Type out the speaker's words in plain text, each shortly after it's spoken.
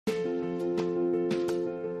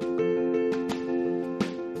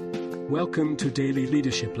Welcome to Daily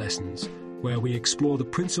Leadership Lessons, where we explore the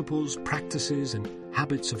principles, practices, and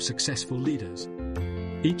habits of successful leaders.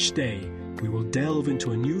 Each day, we will delve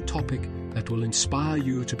into a new topic that will inspire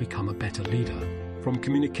you to become a better leader. From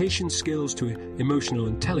communication skills to emotional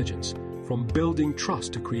intelligence, from building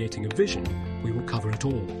trust to creating a vision, we will cover it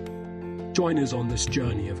all. Join us on this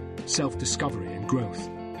journey of self-discovery and growth.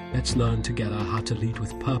 Let's learn together how to lead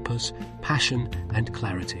with purpose, passion, and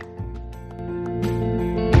clarity.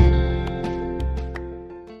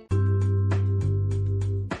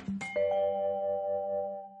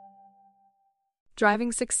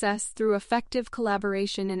 Driving success through effective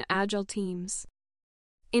collaboration in Agile teams.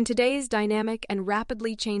 In today's dynamic and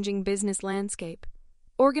rapidly changing business landscape,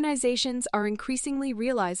 organizations are increasingly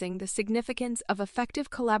realizing the significance of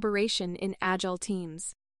effective collaboration in Agile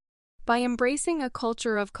teams. By embracing a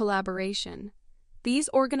culture of collaboration, these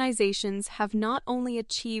organizations have not only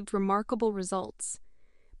achieved remarkable results,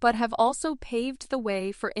 but have also paved the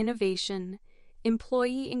way for innovation,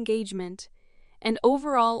 employee engagement, and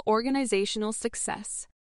overall organizational success.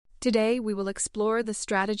 Today, we will explore the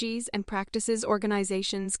strategies and practices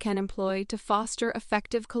organizations can employ to foster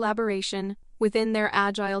effective collaboration within their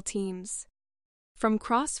Agile teams. From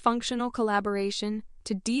cross-functional collaboration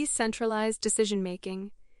to decentralized decision-making,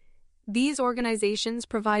 these organizations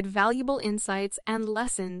provide valuable insights and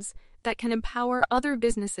lessons that can empower other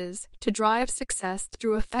businesses to drive success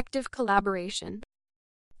through effective collaboration.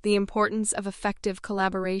 The importance of effective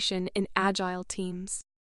collaboration in Agile teams.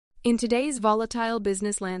 In today's volatile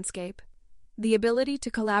business landscape, the ability to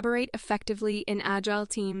collaborate effectively in Agile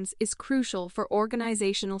teams is crucial for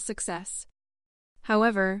organizational success.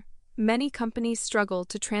 However, many companies struggle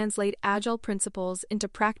to translate Agile principles into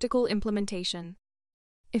practical implementation.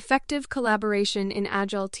 Effective collaboration in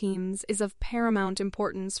Agile teams is of paramount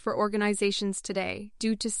importance for organizations today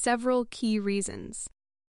due to several key reasons.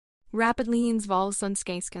 Rapidly involves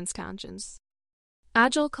conscience.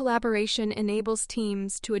 Agile collaboration enables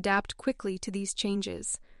teams to adapt quickly to these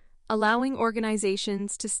changes, allowing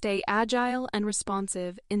organizations to stay agile and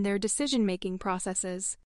responsive in their decision-making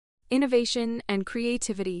processes. Innovation and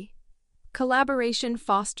creativity. Collaboration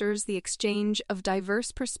fosters the exchange of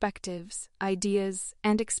diverse perspectives, ideas,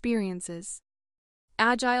 and experiences.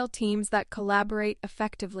 Agile teams that collaborate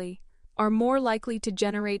effectively are more likely to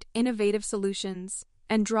generate innovative solutions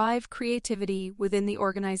and drive creativity within the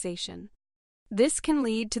organization. This can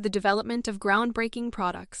lead to the development of groundbreaking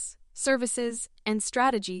products, services, and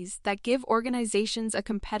strategies that give organizations a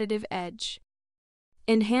competitive edge.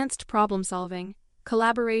 Enhanced problem-solving.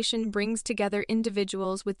 Collaboration brings together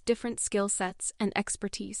individuals with different skill sets and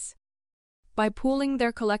expertise. By pooling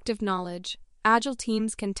their collective knowledge, Agile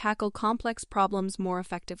teams can tackle complex problems more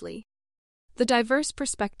effectively. The diverse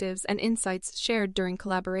perspectives and insights shared during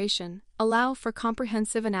collaboration allow for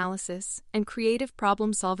comprehensive analysis and creative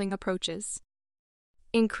problem-solving approaches.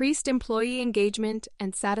 Increased employee engagement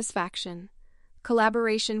and satisfaction.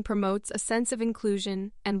 Collaboration promotes a sense of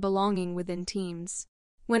inclusion and belonging within teams.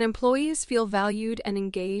 When employees feel valued and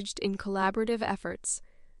engaged in collaborative efforts,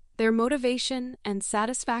 their motivation and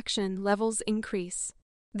satisfaction levels increase.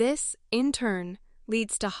 This, in turn,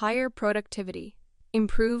 leads to higher productivity,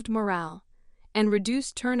 improved morale, and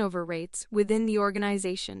reduced turnover rates within the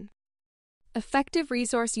organization. Effective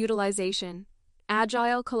resource utilization.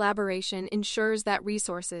 Agile collaboration ensures that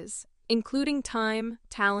resources, including time,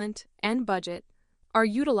 talent, and budget, are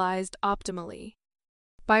utilized optimally.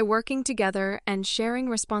 By working together and sharing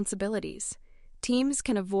responsibilities, teams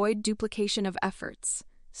can avoid duplication of efforts,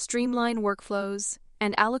 streamline workflows,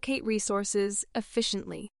 and allocate resources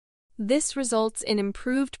efficiently. This results in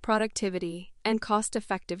improved productivity and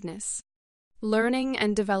cost-effectiveness. Learning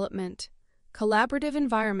and development. Collaborative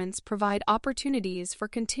environments provide opportunities for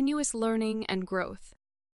continuous learning and growth.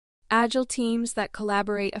 Agile teams that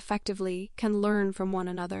collaborate effectively can learn from one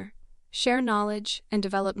another, share knowledge, and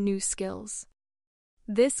develop new skills.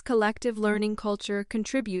 This collective learning culture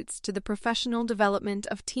contributes to the professional development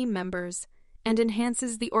of team members and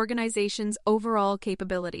enhances the organization's overall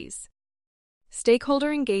capabilities.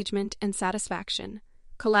 Stakeholder engagement and satisfaction.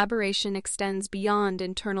 Collaboration extends beyond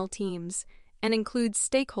internal teams and includes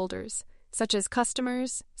stakeholders such as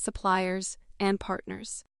customers, suppliers, and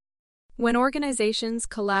partners. When organizations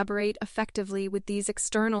collaborate effectively with these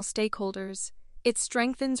external stakeholders, it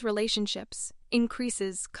strengthens relationships,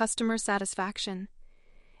 increases customer satisfaction,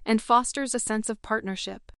 and fosters a sense of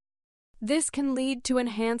partnership. This can lead to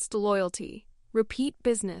enhanced loyalty, repeat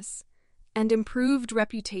business, and improved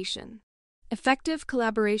reputation. Effective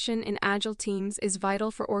collaboration in Agile teams is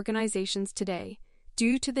vital for organizations today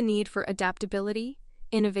due to the need for adaptability,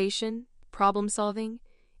 innovation, problem-solving,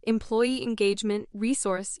 employee engagement,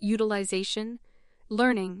 resource utilization,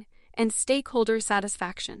 learning, and stakeholder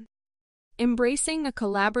satisfaction. Embracing a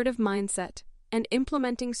collaborative mindset and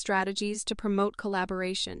implementing strategies to promote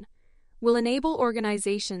collaboration will enable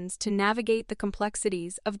organizations to navigate the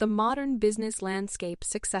complexities of the modern business landscape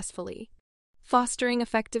successfully. Fostering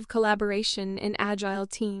effective collaboration in Agile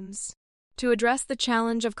teams. To address the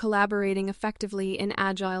challenge of collaborating effectively in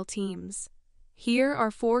Agile teams, here are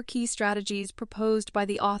 4 key strategies proposed by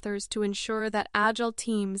the authors to ensure that Agile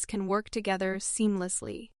teams can work together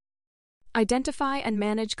seamlessly. Identify and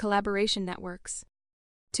manage collaboration networks.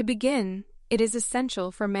 To begin, it is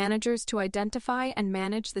essential for managers to identify and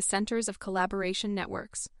manage the centers of collaboration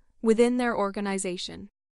networks within their organization.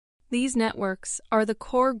 These networks are the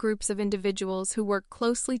core groups of individuals who work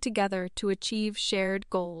closely together to achieve shared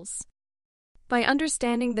goals. By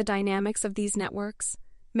understanding the dynamics of these networks,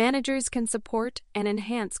 managers can support and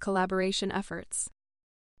enhance collaboration efforts.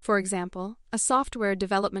 For example, a software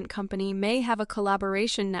development company may have a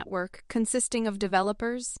collaboration network consisting of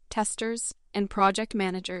developers, testers, and project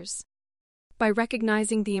managers. By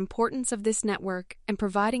recognizing the importance of this network and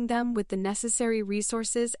providing them with the necessary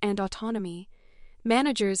resources and autonomy,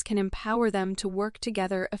 managers can empower them to work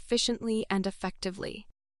together efficiently and effectively.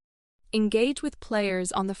 Engage with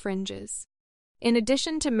players on the fringes. In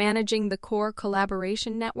addition to managing the core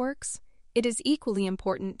collaboration networks, it is equally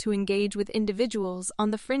important to engage with individuals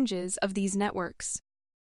on the fringes of these networks.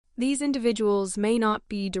 These individuals may not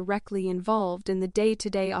be directly involved in the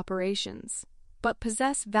day-to-day operations, but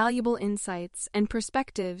possess valuable insights and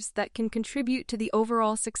perspectives that can contribute to the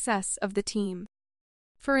overall success of the team.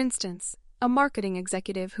 For instance, a marketing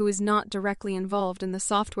executive who is not directly involved in the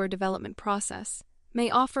software development process may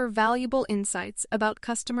offer valuable insights about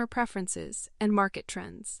customer preferences and market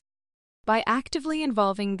trends. By actively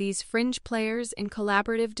involving these fringe players in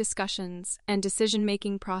collaborative discussions and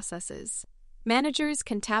decision-making processes, managers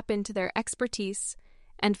can tap into their expertise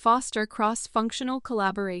and foster cross-functional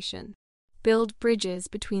collaboration. Build bridges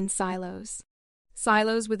between silos.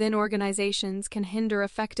 Silos within organizations can hinder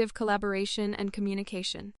effective collaboration and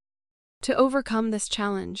communication. To overcome this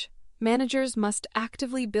challenge, managers must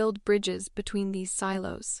actively build bridges between these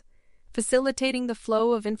silos, facilitating the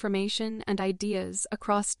flow of information and ideas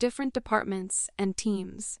across different departments and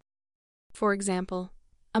teams. For example,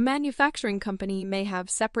 a manufacturing company may have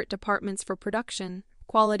separate departments for production,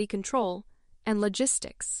 quality control, and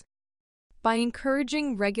logistics. By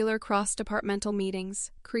encouraging regular cross-departmental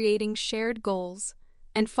meetings, creating shared goals,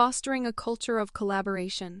 and fostering a culture of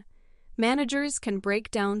collaboration, managers can break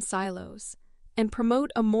down silos and promote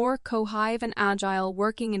a more cohesive and agile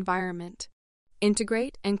working environment.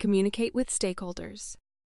 Integrate and communicate with stakeholders.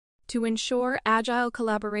 To ensure agile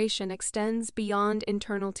collaboration extends beyond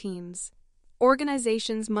internal teams,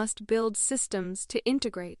 organizations must build systems to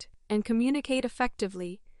integrate and communicate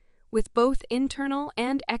effectively with both internal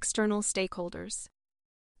and external stakeholders.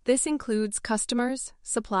 This includes customers,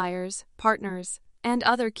 suppliers, partners, and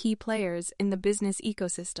other key players in the business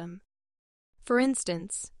ecosystem. For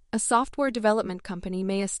instance, a software development company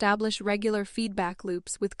may establish regular feedback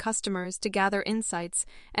loops with customers to gather insights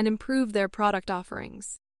and improve their product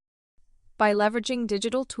offerings. By leveraging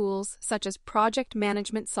digital tools such as project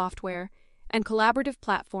management software and collaborative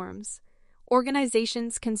platforms,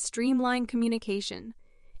 organizations can streamline communication,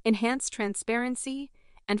 enhance transparency,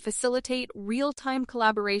 and facilitate real-time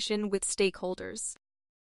collaboration with stakeholders.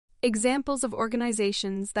 Examples of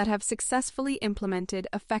organizations that have successfully implemented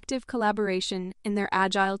effective collaboration in their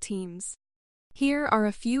Agile teams. Here are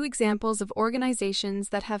a few examples of organizations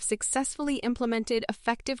that have successfully implemented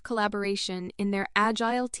effective collaboration in their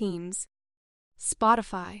Agile teams.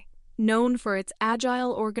 Spotify, known for its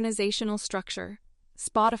agile organizational structure,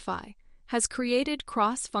 Spotify has created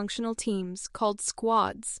cross-functional teams called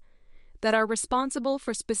squads that are responsible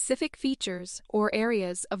for specific features or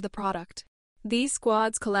areas of the product. These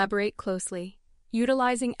squads collaborate closely,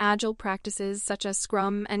 utilizing agile practices such as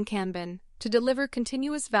Scrum and Kanban to deliver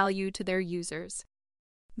continuous value to their users.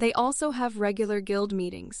 They also have regular guild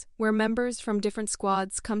meetings where members from different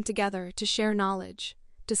squads come together to share knowledge,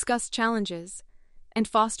 discuss challenges, and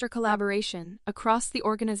foster collaboration across the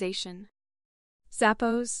organization.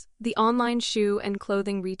 Zappos, the online shoe and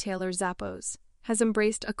clothing retailer Zappos, has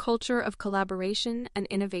embraced a culture of collaboration and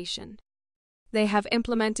innovation. They have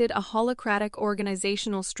implemented a holacratic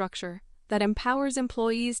organizational structure that empowers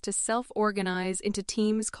employees to self-organize into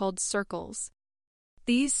teams called circles.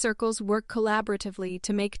 These circles work collaboratively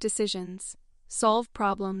to make decisions, solve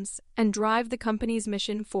problems, and drive the company's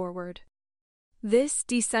mission forward. This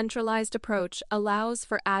decentralized approach allows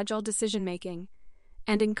for agile decision-making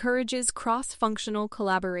and encourages cross-functional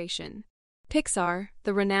collaboration. Pixar,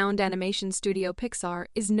 the renowned animation studio Pixar,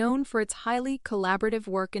 is known for its highly collaborative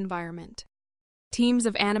work environment. Teams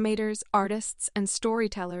of animators, artists, and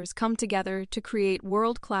storytellers come together to create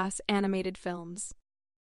world-class animated films.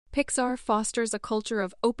 Pixar fosters a culture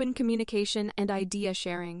of open communication and idea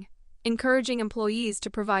sharing, encouraging employees to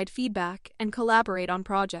provide feedback and collaborate on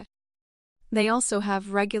projects. They also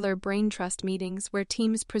have regular brain trust meetings where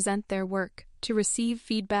teams present their work to receive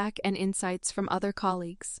feedback and insights from other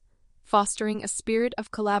colleagues, fostering a spirit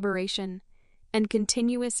of collaboration and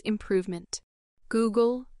continuous improvement.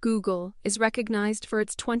 Google is recognized for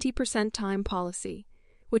its 20% time policy,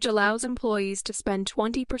 which allows employees to spend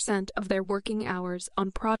 20% of their working hours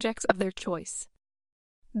on projects of their choice.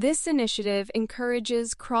 This initiative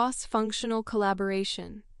encourages cross-functional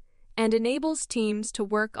collaboration and enables teams to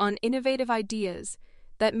work on innovative ideas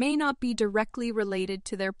that may not be directly related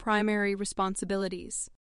to their primary responsibilities.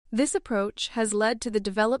 This approach has led to the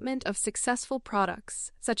development of successful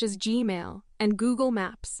products such as Gmail and Google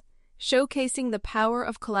Maps, showcasing the power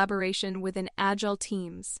of collaboration within Agile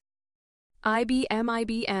teams.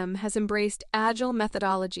 IBM has embraced Agile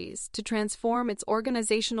methodologies to transform its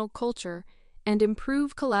organizational culture and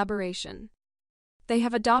improve collaboration. They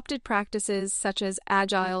have adopted practices such as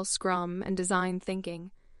Agile, Scrum, and design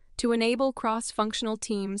thinking to enable cross-functional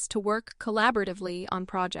teams to work collaboratively on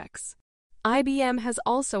projects. IBM has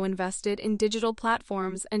also invested in digital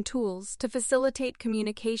platforms and tools to facilitate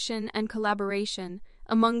communication and collaboration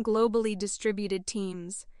among globally distributed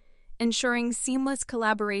teams, ensuring seamless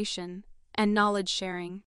collaboration and knowledge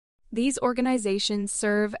sharing. These organizations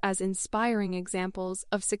serve as inspiring examples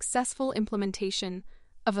of successful implementation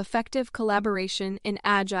of effective collaboration in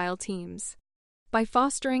Agile teams. By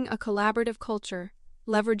fostering a collaborative culture,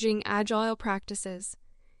 leveraging Agile practices,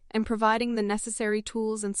 and providing the necessary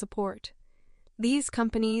tools and support, these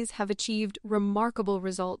companies have achieved remarkable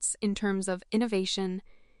results in terms of innovation,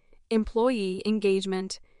 employee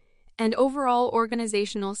engagement, and overall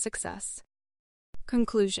organizational success.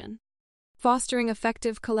 Conclusion: fostering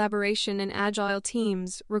effective collaboration in Agile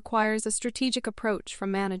teams requires a strategic approach from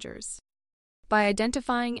managers. By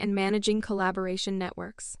identifying and managing collaboration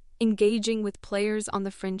networks, engaging with players on the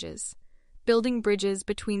fringes, building bridges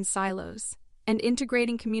between silos, and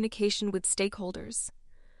integrating communication with stakeholders,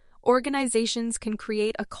 organizations can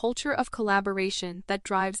create a culture of collaboration that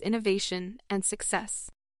drives innovation and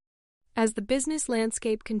success. As the business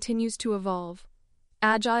landscape continues to evolve,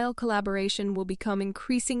 Agile collaboration will become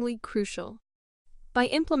increasingly crucial. By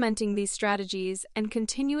implementing these strategies and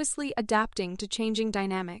continuously adapting to changing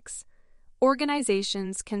dynamics,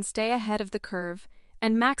 organizations can stay ahead of the curve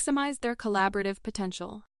and maximize their collaborative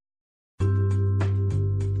potential.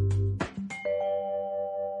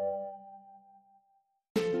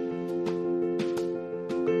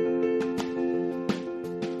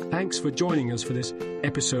 Thanks for joining us for this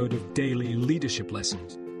episode of Daily Leadership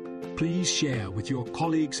Lessons. Please share with your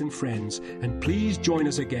colleagues and friends, and please join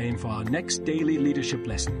us again for our next Daily Leadership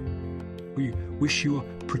Lesson. We wish you a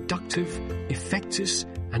productive, effective,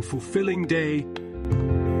 and fulfilling day